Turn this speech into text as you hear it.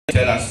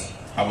tell us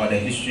about the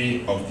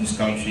history of this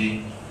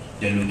country,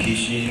 the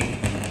location,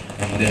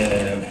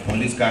 the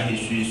political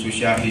history,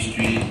 social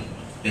history,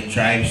 the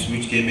tribes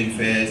which came in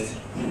first,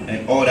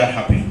 and all that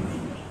happened.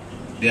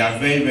 They are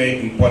very,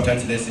 very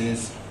important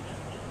lessons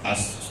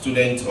as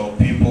students or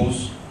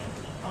pupils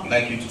I'd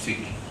like you to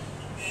take.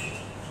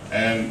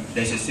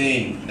 There's a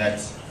saying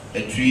that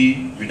a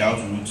tree without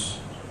roots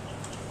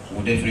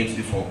will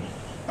definitely fall.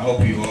 I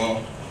hope you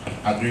all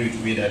agree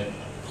with me that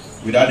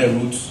without the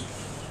roots,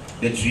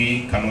 the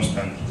tree cannot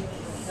stand.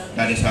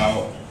 That is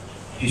how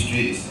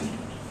history is.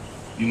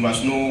 You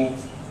must know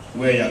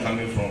where you are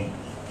coming from.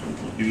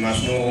 You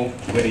must know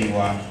where you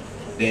are.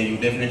 Then you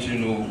definitely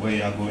know where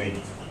you are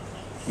going.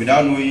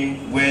 Without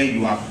knowing where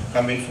you are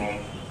coming from,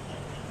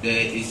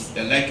 there is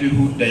a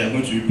likelihood that you are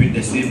going to repeat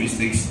the same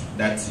mistakes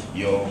that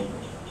your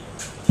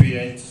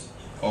parents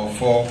or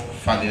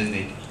forefathers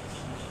did.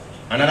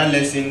 Another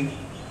lesson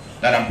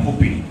that I'm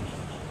hoping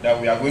that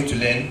we are going to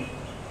learn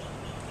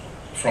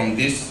from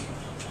this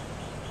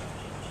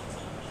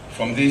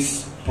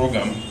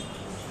program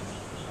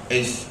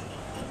is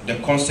the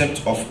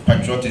concept of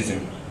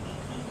patriotism.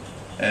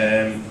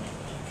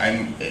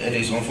 It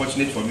is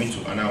unfortunate for me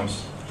to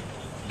announce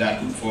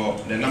that for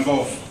the number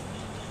of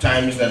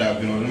times that I've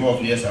been, or the number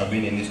of years I've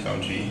been in this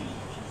country,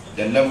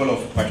 the level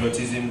of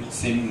patriotism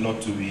seems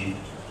not to be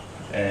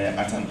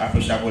at an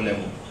appreciable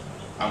level.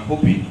 I'm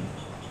hoping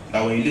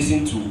that when you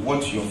listen to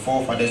what your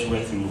forefathers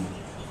went through,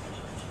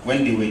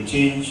 when they were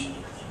changed,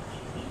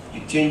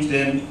 they changed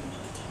them,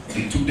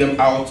 they took them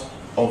out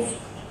of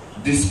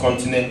this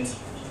continent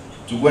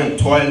to go and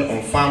toil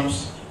on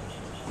farms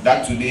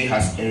that today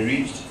has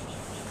enriched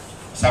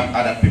some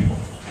other people.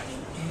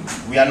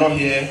 We are not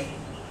here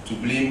to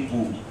blame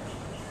who,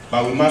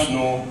 but we must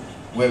know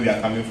where we are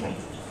coming from.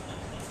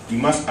 We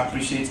must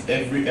appreciate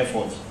every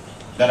effort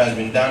that has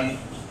been done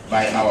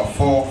by our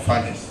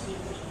forefathers.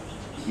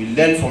 We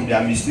learn from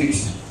their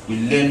mistakes, we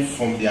learn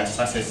from their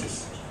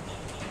successes.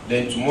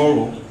 Then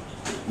tomorrow,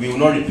 we will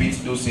not repeat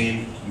those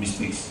same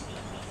mistakes.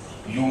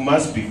 You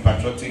must be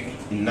patriotic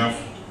enough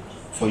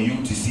for you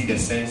to see the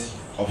sense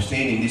of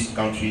staying in this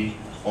country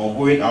or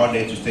going out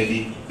there to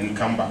study and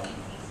come back.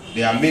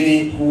 There are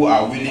many who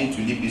are willing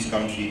to leave this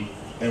country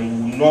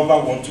and will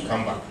never want to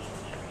come back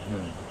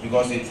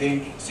because they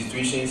think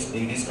situations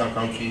in these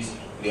countries,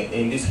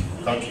 in this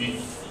country,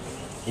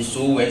 is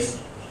so worse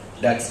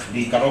that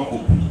they cannot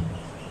cope.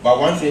 But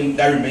one thing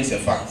that remains a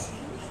fact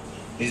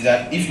is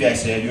that if you are a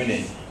Sierra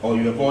Leonean or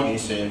you were born in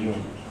Sierra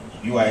Leone,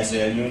 you are a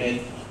Sierra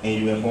Leonean and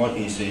you were born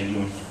in Sierra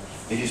Leone.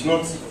 It is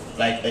not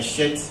like a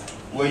shirt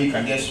where you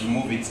can just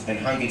remove it and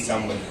hang it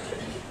somewhere.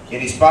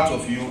 It is part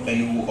of you and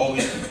it will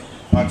always be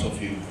part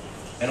of you.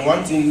 And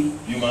one thing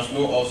you must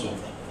know also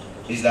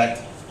is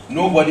that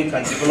nobody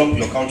can develop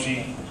your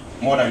country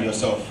more than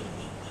yourself.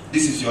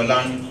 This is your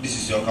land, this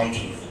is your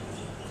country.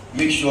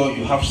 Make sure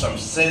you have some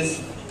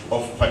sense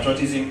of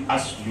patriotism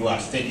as you are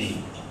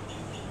studying.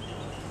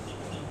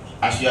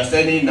 As you are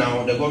studying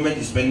now, the government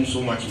is spending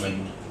so much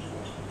money.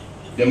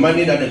 The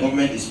money that the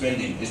government is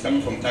spending is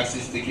coming from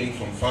taxes taken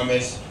from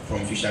farmers,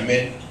 from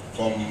fishermen,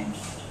 from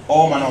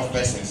all manner of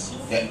persons.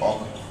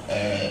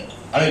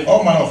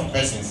 All manner of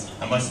persons,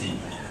 I must say.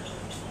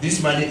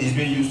 This money is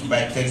being used to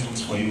buy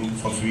textbooks for you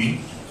for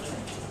free.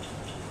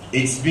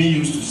 It's being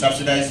used to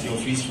subsidize your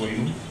fees for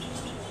you.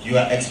 You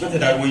are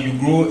expected that when you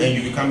grow and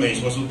you become a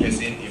responsible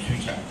person in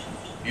future,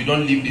 you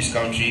don't leave this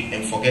country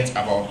and forget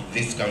about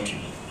this country.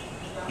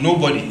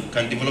 Nobody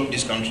can develop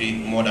this country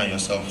more than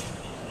yourself.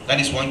 That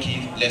is one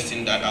key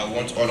lesson that I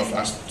want all of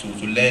us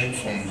to learn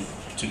from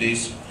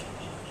today's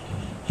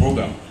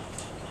program.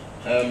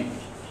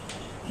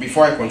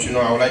 Before I continue,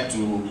 I would like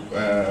to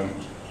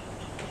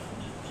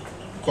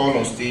call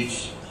on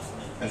stage,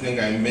 I think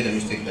I made a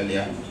mistake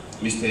earlier,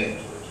 Mr.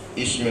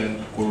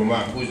 Ishmael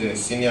Kuruma, who is a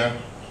senior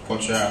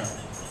cultural,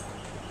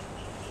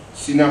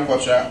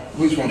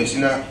 who is from the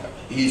senior,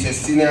 he is a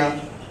senior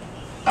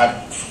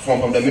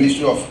from the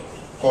Ministry of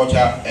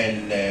Culture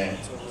and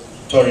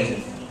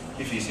Tourism.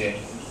 If he's here,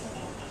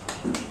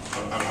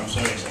 I'm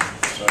sorry, sir.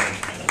 Sorry.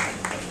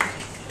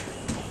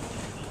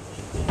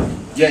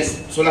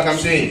 Yes, so like I'm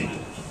saying,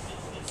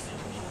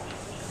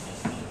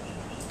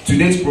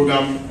 today's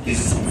program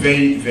is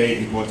very, very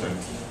important.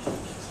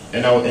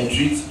 And I will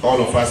entreat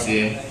all of us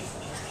here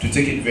to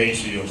take it very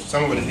serious.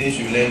 Some of the things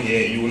you learn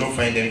here, you will not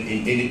find them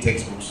in any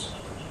textbooks.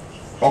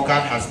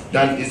 AUCAYD has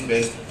done its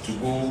best to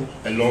go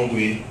a long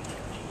way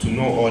to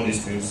know all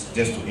these things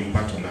just to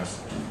impact on us.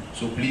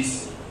 So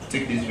please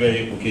take this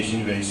very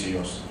occasion very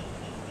serious.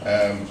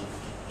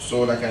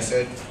 So like I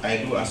said, I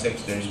do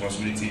accept the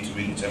responsibility to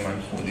be the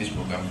chairman for this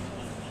program.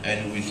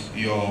 And with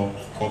your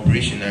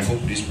cooperation, I hope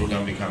this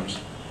program becomes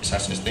a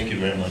success. Thank you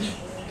very much.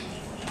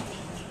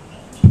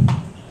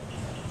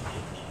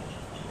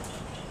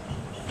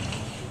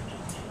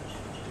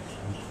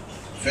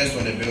 First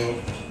on the bill,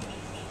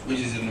 which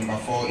is in number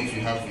 4, if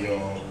you have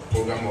your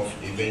program of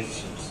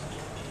events,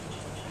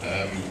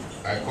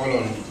 I call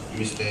on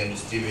Mr.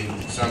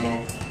 Stephen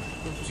Sano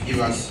to give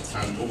us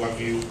an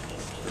overview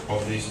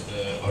of this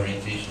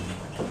orientation.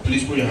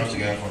 Please put your hands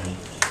together for him.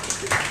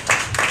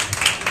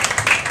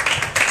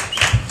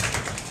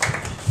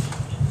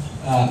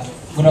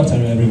 Good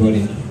afternoon,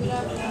 everybody.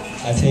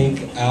 I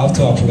think I have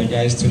to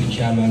apologize to the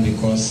chairman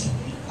because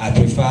I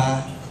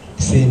prefer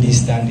saying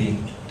this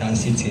standing than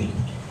sitting.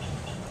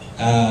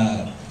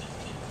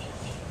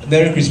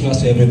 Merry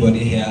Christmas to everybody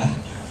here.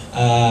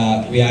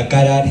 We are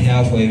gathered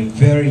here for a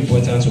very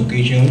important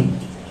occasion,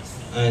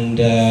 and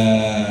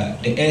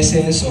the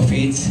essence of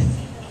it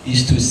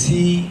is to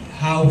see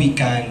how we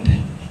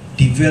can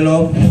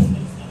develop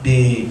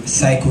the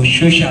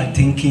psychosocial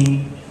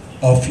thinking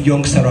of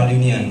young Sierra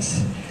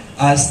Leoneans.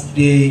 As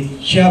the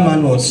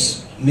chairman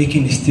was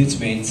making the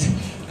statement,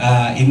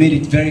 he made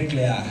it very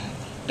clear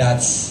that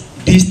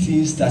these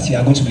things that you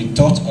are going to be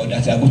taught or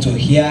that you are going to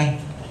hear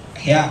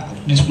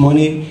this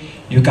morning,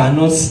 you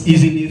cannot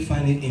easily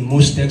find it in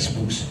most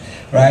textbooks,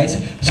 right?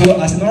 So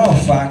as a matter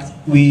of fact,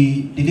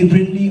 we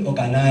deliberately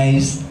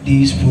organized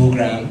this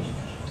program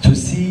to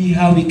see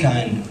how we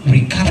can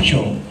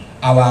recapture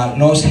our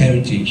lost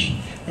heritage,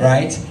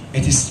 right?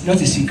 It is not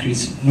a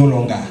secret no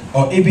longer,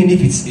 or even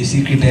if it's a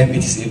secret, then it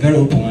is a very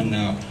open one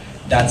now,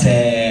 that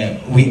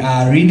we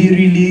are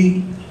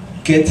really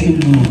getting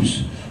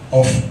loose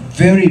of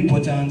very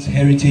important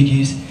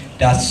heritages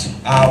that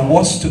are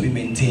worth to be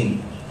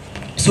maintained.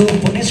 So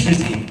for this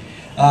reason,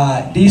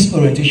 this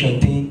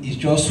orientation thing is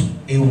just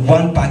a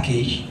one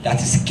package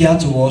that is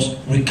geared towards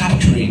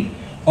recapturing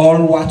all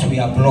what we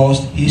have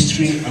lost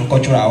history and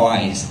cultural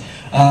wise.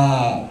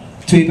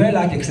 To a very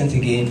large extent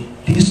again,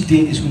 this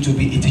thing is going to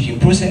be a teaching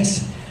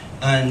process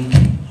and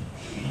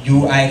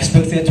you are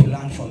expected to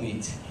learn from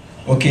it,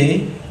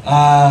 okay?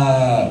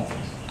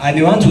 I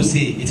may want to say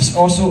it is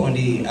also on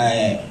the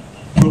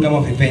program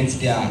of events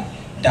there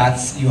that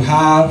you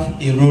have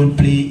a role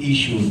play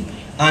issue.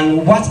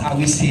 And what are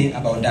we saying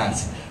about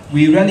that?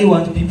 We really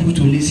want people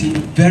to listen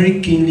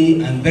very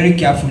keenly and very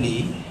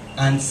carefully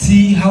and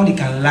see how they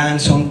can learn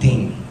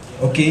something,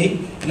 okay?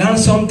 Learn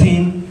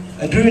something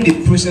during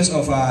the process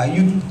of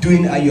you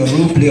doing your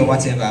role play or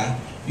whatever.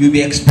 You'll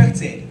be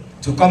expected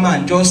to come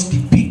and just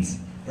depict,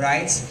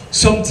 right,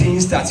 some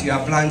things that you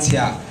have learned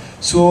here.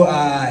 So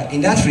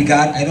in that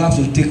regard, I don't have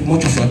to take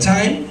much of your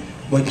time,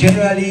 but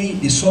generally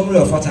the summary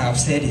of what I have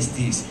said is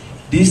this.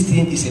 This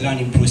thing is a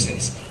learning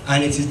process,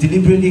 and it is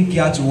deliberately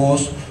geared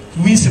towards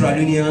we Sierra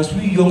Leoneans,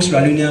 we young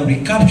Sierra Leoneans,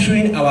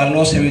 recapturing our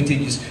lost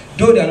heritages.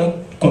 Though they are not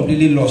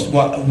completely lost,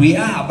 but we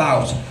are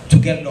about to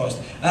get lost.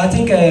 I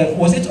think,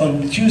 was it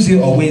on Tuesday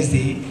or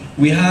Wednesday,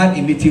 we had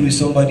a meeting with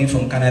somebody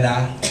from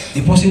Canada.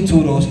 The person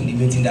told us in the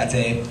meeting that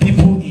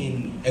people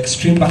in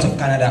extreme parts of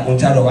Canada,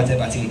 Ontario,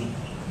 whatever thing,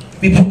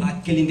 people are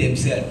killing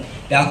themselves.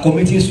 They are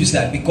committing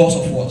suicide because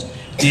of what?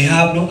 They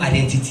have no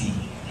identity.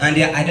 And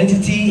their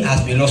identity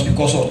has been lost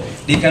because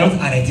of they cannot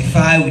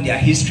identify with their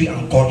history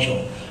and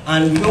culture.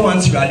 And we don't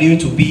want Sierra Leone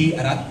to be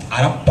at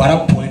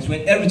that point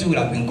when everything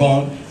will have been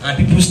gone and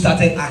people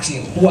started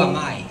asking, who am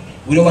I?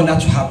 We don't want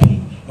that to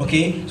happen,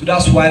 okay? So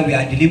that's why we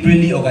are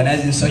deliberately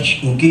organizing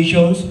such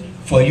occasions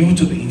for you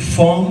to be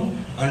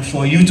informed and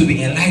for you to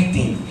be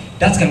enlightened.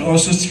 That can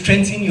also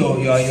strengthen your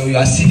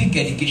civic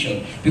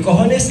education. Because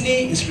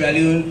honestly, in Sierra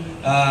Leone,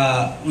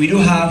 we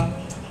don't have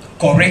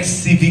correct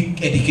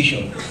civic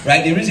education,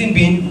 right? The reason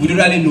being, we don't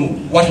really know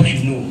what we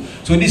should know.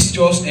 So this is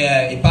just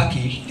a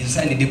package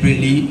designed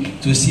deliberately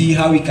to see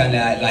how we can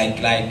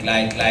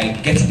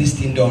get this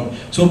thing done.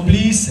 So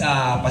please,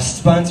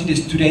 participants, the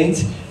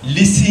students,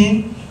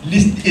 listen.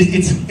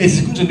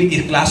 It's going to be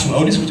a classroom,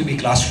 or this is going to be a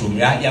classroom,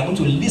 right? You are going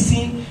to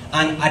listen,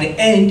 and at the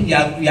end, you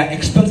are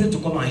expected to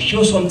come and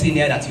show something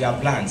there that you have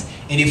planned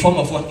in the form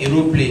of what? A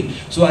role play.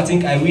 So I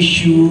think I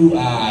wish you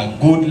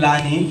good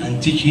learning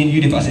and teaching, you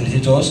the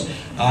facilitators,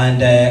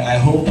 and I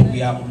hope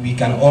we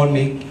can all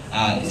make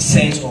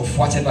sense of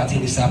whatever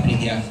thing is happening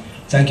here.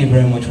 Thank you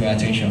very much for your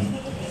attention.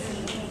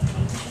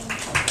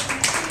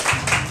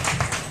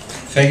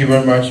 Thank you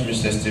very much,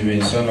 Mr.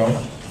 Steven Sono.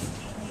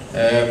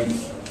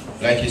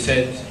 Like you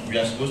said, we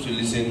are supposed to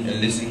listen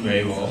and listen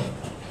very well.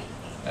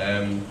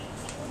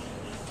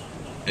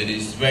 It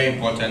is very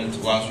important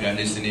whilst we are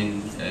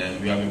listening.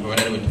 We have been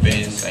provided with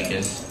pens, I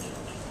guess.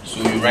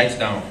 So you write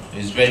down.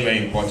 It's very,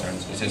 very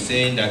important. It's a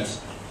saying that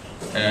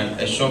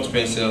a short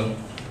pencil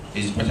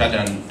is better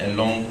than a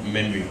long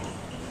memory.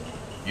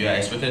 You are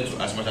expected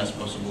to, as much as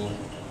possible,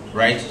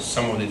 write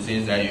some of the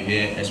things that you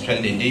hear,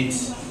 especially the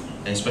dates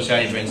and special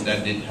events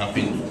that did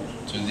happen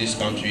to this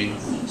country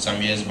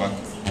some years back.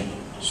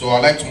 So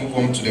I'd like to move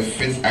on to the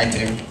fifth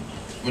item,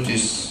 which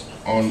is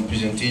on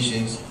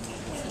presentations.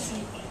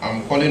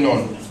 I'm calling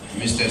on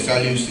Mr.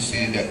 Sallieu,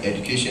 the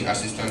education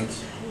assistant,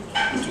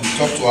 to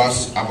talk to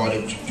us about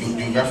the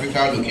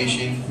geographical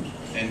location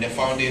and the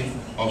founding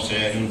of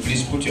Sierra Leone.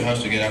 Please put your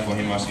hands together for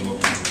him as he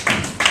walks.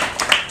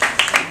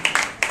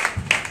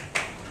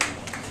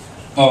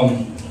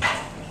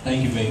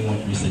 Thank you very much,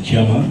 Mr.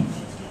 Chairman.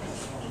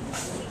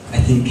 I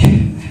think I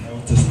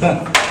have to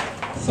start.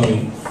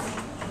 Sorry.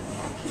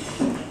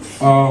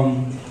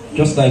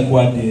 Just like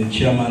what the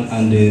chairman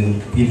and the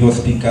previous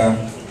speaker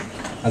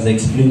has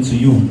explained to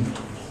you,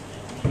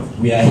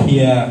 we are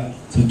here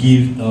to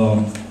give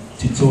a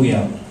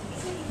tutorial.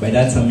 By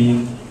that I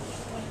mean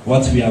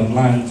what we have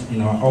learned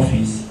in our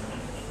office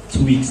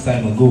 2 weeks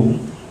time ago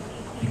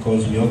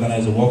because we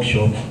organized a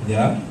workshop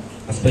there,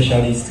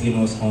 especially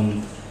training us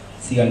on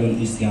Sierra Leone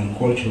history and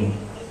culture,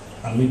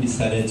 and we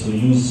decided to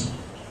use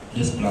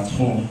this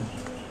platform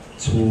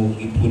to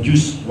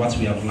reproduce what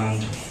we have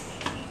learned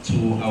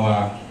to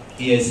our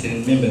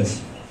ASN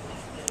members,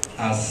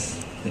 as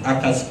the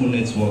AUCAYD school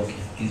network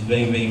is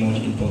very, very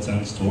much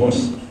important to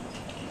us.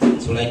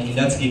 So like in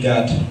that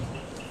regard,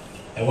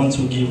 I want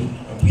to give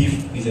a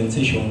brief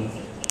presentation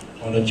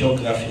on the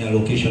geography and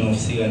location of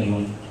Sierra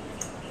Leone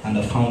and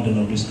the founding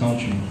of this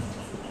country.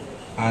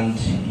 And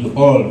you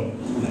all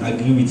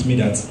agree with me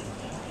that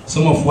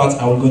some of what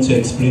I'm going to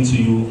explain to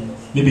you,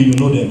 maybe you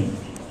know them,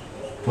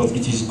 but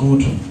it is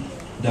good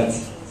that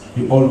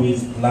you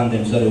always learn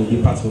them so that they will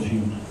be part of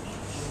you.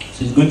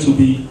 So it's going to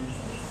be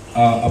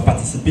a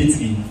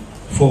participatory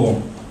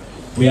forum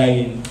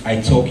wherein I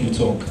talk, you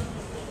talk,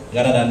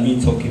 rather than me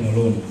talking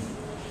alone.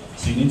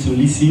 So you need to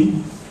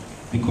listen,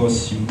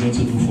 because you're going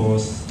to do for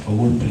us a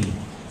role play,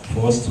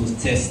 for us to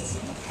test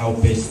how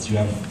best you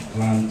have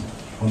learned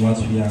on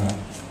what we are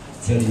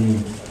telling you.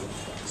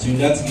 So in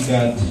that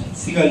regard,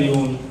 Sierra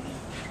Leone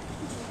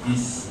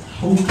is,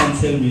 who can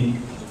tell me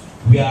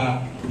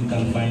where you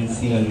can find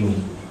Sierra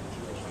Leone?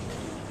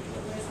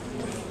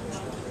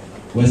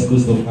 West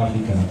coast of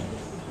Africa.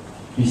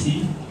 You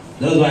see,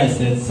 that's why I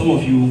said some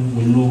of you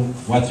will know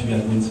what we are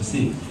going to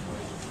say.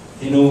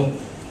 You know,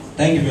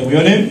 thank you very much.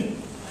 Your name?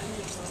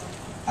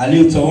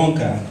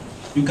 Sallieu.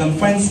 You can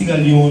find Sierra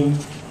Leone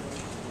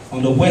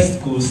on the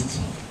west coast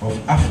of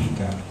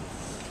Africa.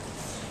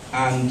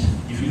 And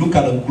if you look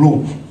at the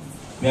globe,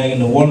 we are in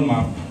the world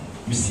map,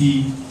 you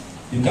see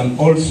you can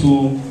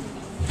also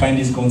find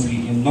this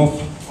country in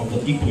north of the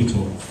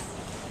equator.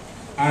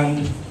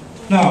 And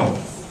now,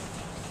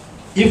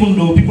 even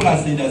though people are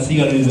saying that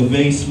Sierra Leone is a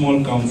very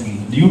small country,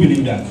 do you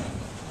believe that?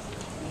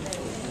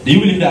 Do you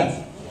believe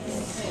that?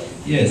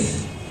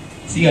 Yes.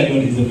 Sierra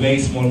Leone is a very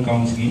small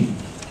country,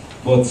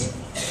 but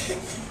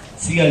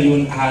Sierra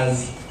Leone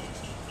has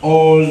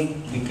all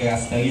the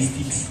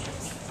characteristics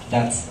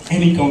that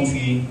any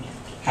country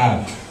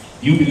have.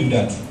 Do you believe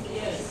that?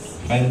 Yes.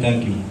 Fine,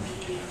 thank you.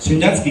 So in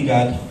that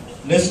regard,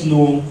 let's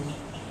know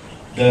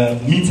the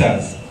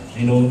meters,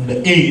 you know,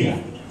 the area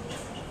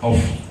of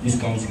this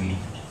country.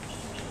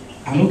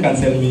 And who can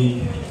tell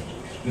me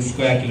the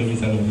square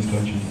kilometers of this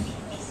country?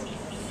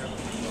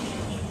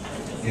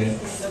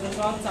 Yes.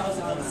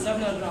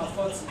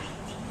 71,740.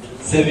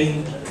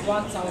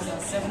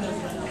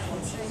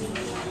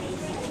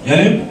 1,740. Your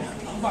name?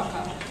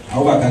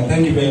 Abubakar.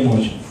 Thank you very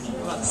much.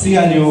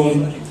 Sierra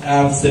Leone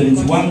have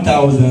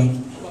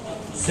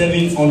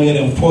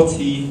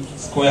 71,740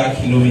 square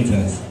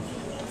kilometers.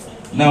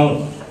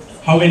 Now,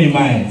 how many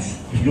miles?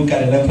 If you look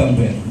at the left hand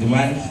bed, the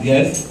miles,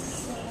 yes?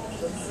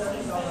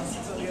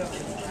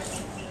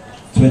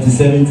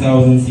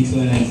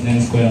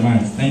 27,699 square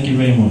miles. Thank you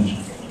very much.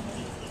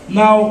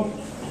 Now,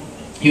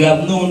 you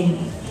have known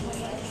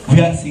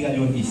where Sierra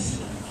Leone is.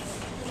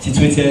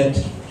 Situated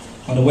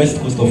on the west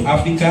coast of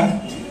Africa.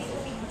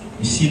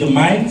 You see the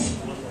miles,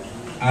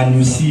 and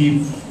you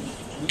see.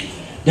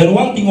 Then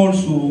one thing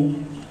also,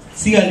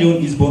 Sierra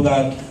Leone is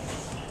bordered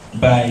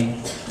by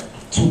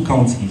two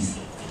countries.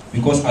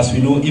 Because as we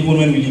know, even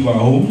when we leave our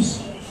homes,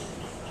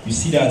 you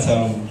see that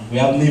we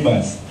have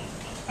neighbors.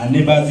 And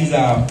neighbors, these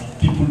are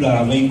people that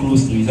are very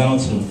close to. Is that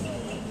not so?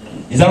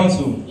 Is that not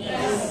so?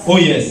 Yes. Oh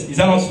yes. Is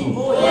that not so?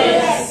 Oh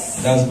yes.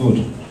 That's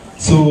good.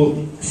 So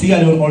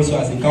Sierra Leone also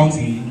as a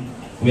country,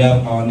 we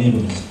have our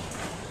neighbors.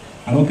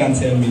 And who can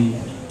tell me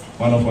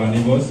one of our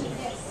neighbors?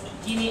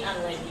 Guinea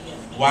and Liberia.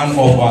 One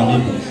of our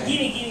neighbors.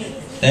 Guinea.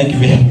 Thank you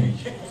very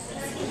much.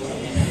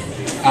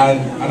 And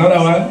another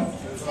one?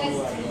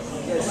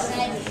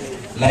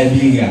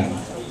 Liberia.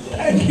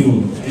 Thank you.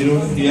 You know,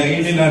 you are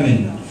really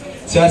learning.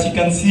 So as you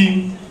can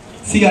see,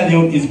 Sierra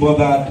Leone is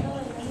bordered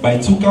by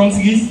two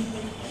countries.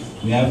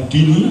 We have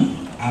Guinea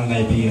and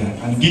Liberia.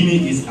 And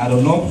Guinea is at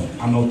the north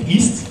and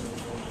northeast,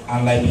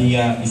 and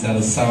Liberia is at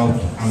the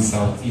south and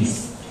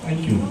southeast.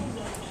 Thank you.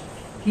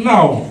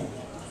 Now,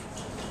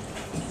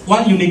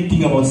 one unique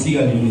thing about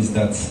Sierra Leone is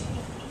that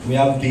we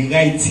have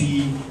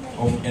variety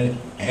of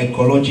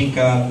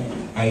ecological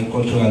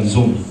agricultural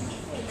zone.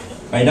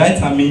 By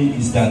that I mean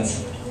is that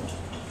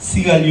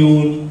Sierra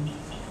Leone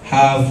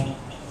have a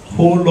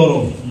whole lot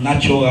of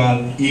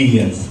natural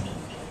areas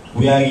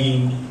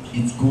wherein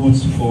it's good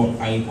for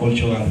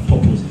agricultural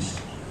purposes.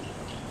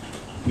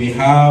 We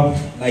have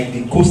like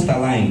the coastal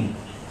line,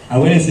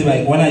 and when I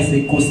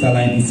say coastal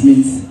line, it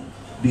means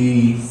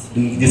the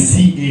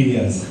sea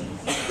areas.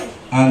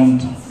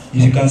 And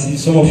as you can see,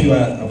 some of you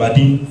are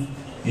Aberdeen,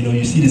 you know,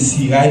 you see the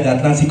sea, right? The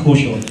Atlantic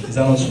Ocean, is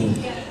that not so?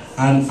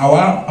 And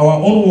our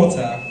own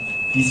water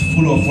is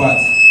full of what?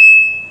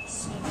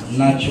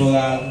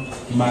 Natural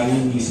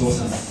marine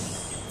resources.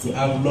 We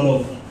have a lot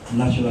of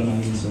natural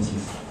marine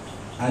resources.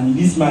 And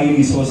these marine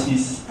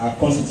resources are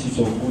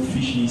constituted of good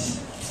fishes.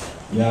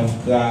 We have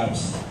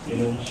crabs, you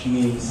know,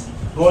 shrimps.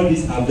 All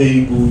these are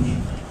very good,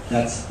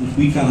 that if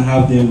we can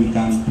have them, we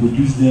can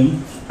produce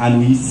them and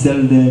we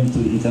sell them to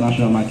the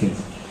international market.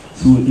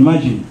 So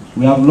imagine,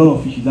 we have a lot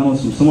of fishes, and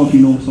also some of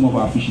you know some of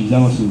our fishes,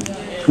 and also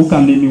Who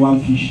can name me one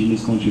fish in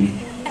this country?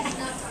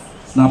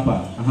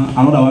 Snapper.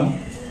 Another one?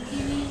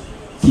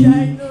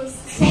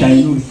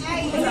 Shynose.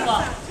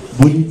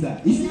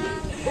 Bonita.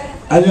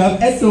 And you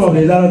have ate some of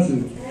the other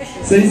too.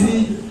 So you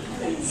see,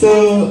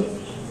 so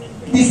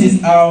this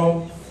is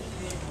how,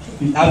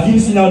 have you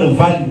seen now the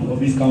value of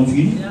this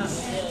country?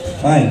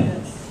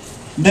 Fine.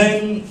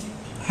 Then,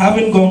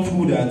 having gone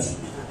through that,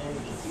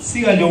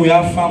 Sierra Leone we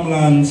have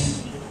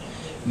farmlands,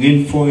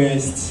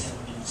 rainforest,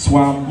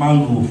 swamp,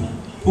 mangrove.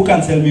 Who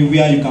can tell me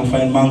where you can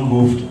find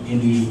mangrove in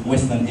the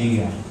western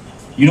area?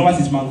 You know what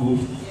is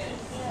mangrove?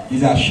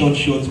 These are short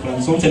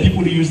plants. Sometimes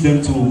people use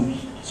them to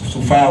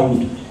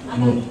firewood. You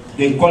know,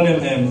 they call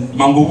them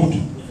mango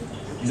wood.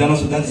 Is that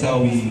also, that's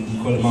how we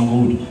call it, mango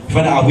wood. You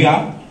find out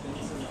where?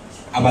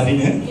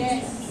 Aberdeen, eh?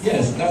 Yes.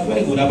 Yes, that's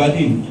very good,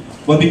 Aberdeen.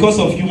 But because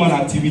of human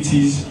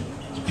activities,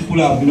 people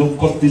have,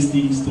 cut these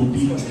things to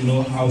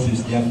build,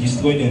 houses. They have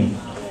destroyed them.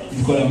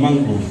 It's called a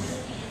mangrove.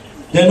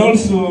 Then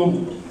also,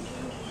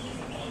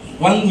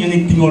 one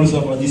unique thing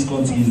also about this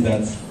country is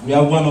that we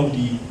have one of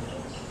the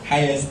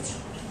highest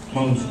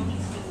mountains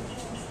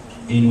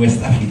in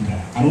West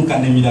Africa. And who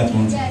can name me that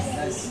mountain?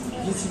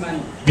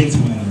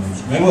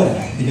 Bintimana. My brother,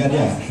 yeah,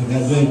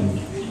 that's very good.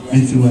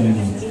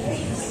 Bintimana.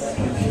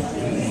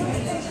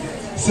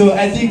 So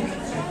I think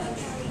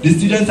the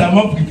students are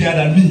more prepared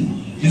than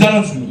me. Is that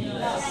not true?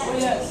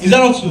 Yes. Is that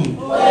not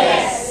true?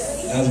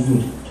 Yes. That's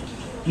good.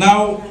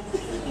 Now,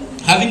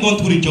 having gone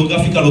through the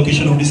geographical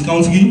location of this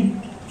country,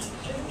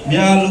 we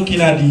are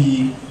looking at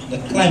the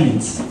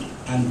climate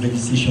and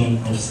vegetation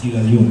of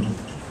Sierra Leone.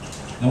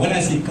 Now, when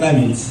I say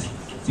climate,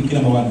 thinking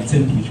about the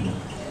temperature,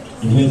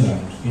 the weather,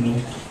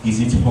 is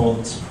it hot,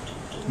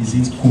 is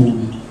it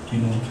cold,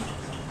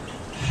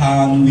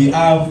 and we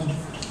have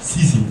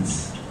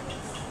seasons,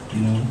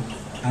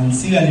 and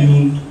Sierra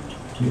Leone,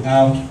 we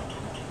have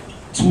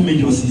 2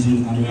 major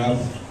seasons and we have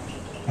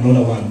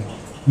another one,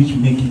 which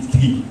make it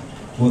 3.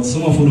 But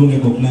some of you don't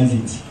recognize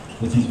it,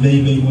 but it's very,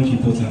 very much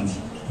important.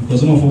 Because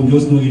some of you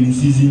just know rainy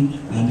season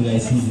and dry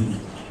season.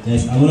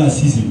 There's another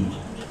season,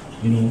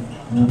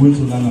 we're going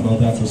to learn about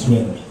that as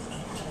well.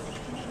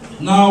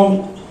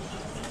 Now,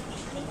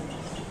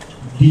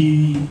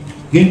 the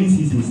rainy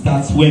season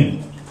starts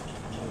when?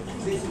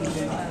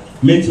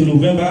 May to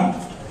November,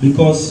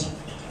 because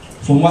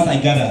from what I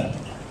gathered,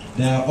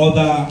 there are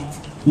other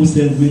who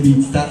said maybe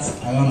it starts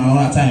around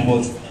another time,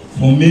 but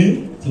from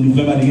May to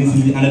November the rainy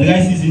season, and the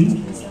dry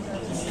season?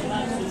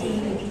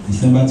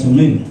 December to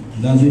May,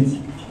 that's it.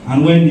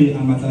 And when the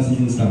amateur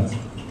season starts?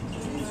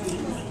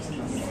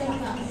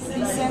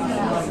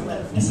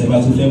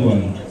 December to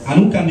February.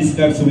 And who can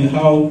describe to me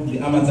how the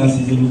amateur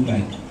season look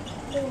like?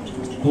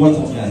 Who wants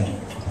to try?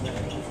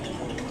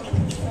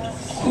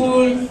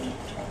 Cool,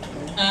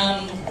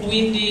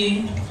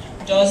 windy,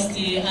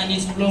 dusty, and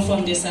it's blown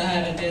from the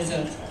Sahara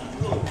Desert.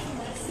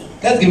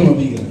 Let's give him a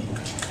big hand.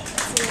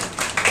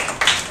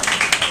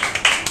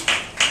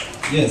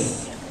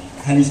 Yes,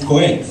 and it's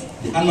correct.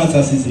 The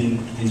amateur season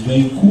is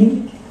very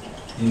cool,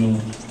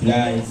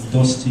 dry,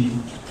 dusty,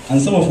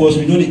 and some of us,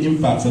 we know the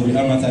impacts of the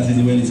amateur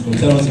season when it's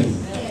conservative.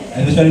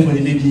 Especially for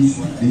the ladies,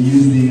 they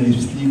use the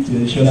lipstick to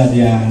ensure that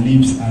their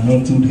lips are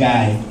not too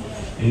dry,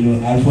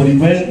 and for the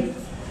men,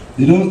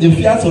 they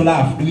fear to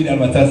laugh during the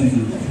amateur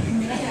season,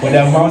 for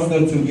their mouths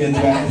not to get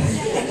dry.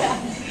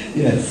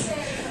 Yes.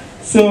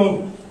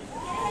 So,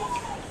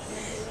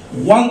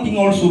 one thing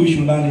also we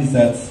should learn is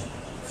that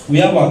we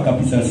have our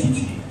capital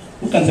city.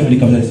 Who can tell me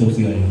the capital city of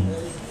Sierra Leone?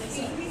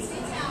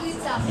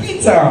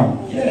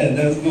 Freetown. Yeah,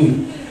 that's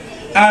good.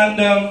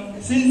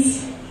 And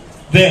since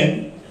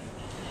then,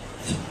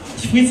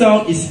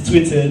 Freetown is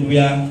situated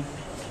where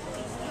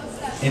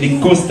in the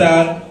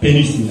coastal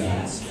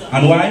peninsula.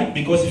 And why?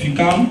 Because if you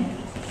come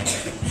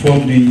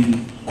from the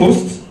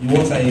coast, the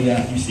water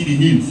area, you see the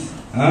hills.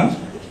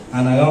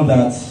 And around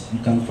that, you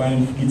can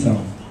find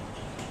Freetown.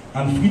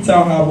 And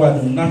Freetown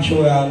Harbour, the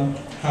natural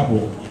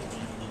harbour,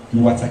 the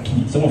water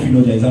key. Some of you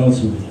know there is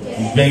also.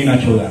 It's very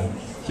natural.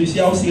 So you see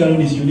how Sierra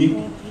Leone is unique.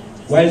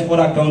 While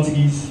other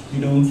countries,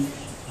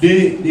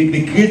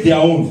 they create their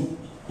own.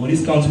 But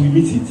this country, we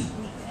meet it.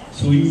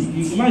 So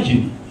you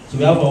imagine. So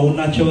we have our own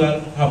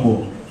natural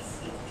harbour.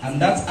 And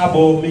that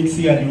harbour makes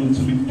Sierra Leone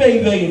to be a very,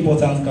 very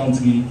important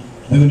country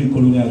during the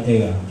colonial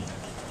era.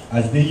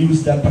 As they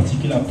use that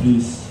particular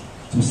place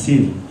to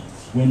sail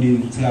when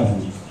they travel.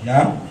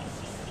 Yeah?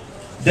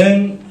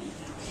 Then,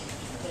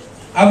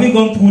 having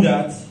gone through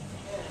that,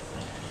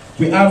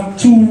 we have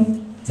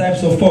 2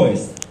 types of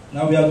forest.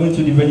 Now we are going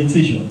to the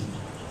vegetation.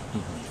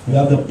 We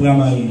have the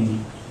primary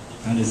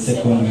and the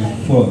secondary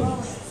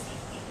forest.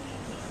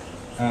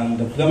 And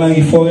the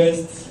primary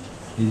forest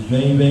is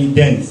very, very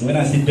dense. When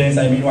I say dense,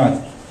 I mean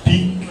what?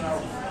 Big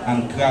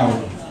and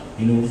crowd.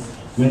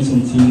 When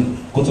something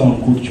quote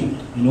unquote choke,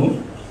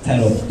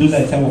 type of. Those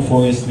are the type of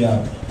forests we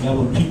have. We have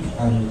a big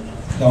and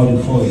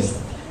crowded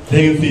forest.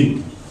 Very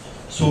big.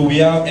 So we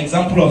have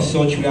example of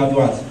such, we have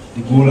what?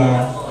 The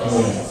Gola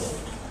forest.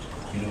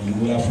 The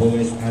Gola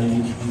forest,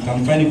 and you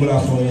can find the Gola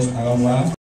forest around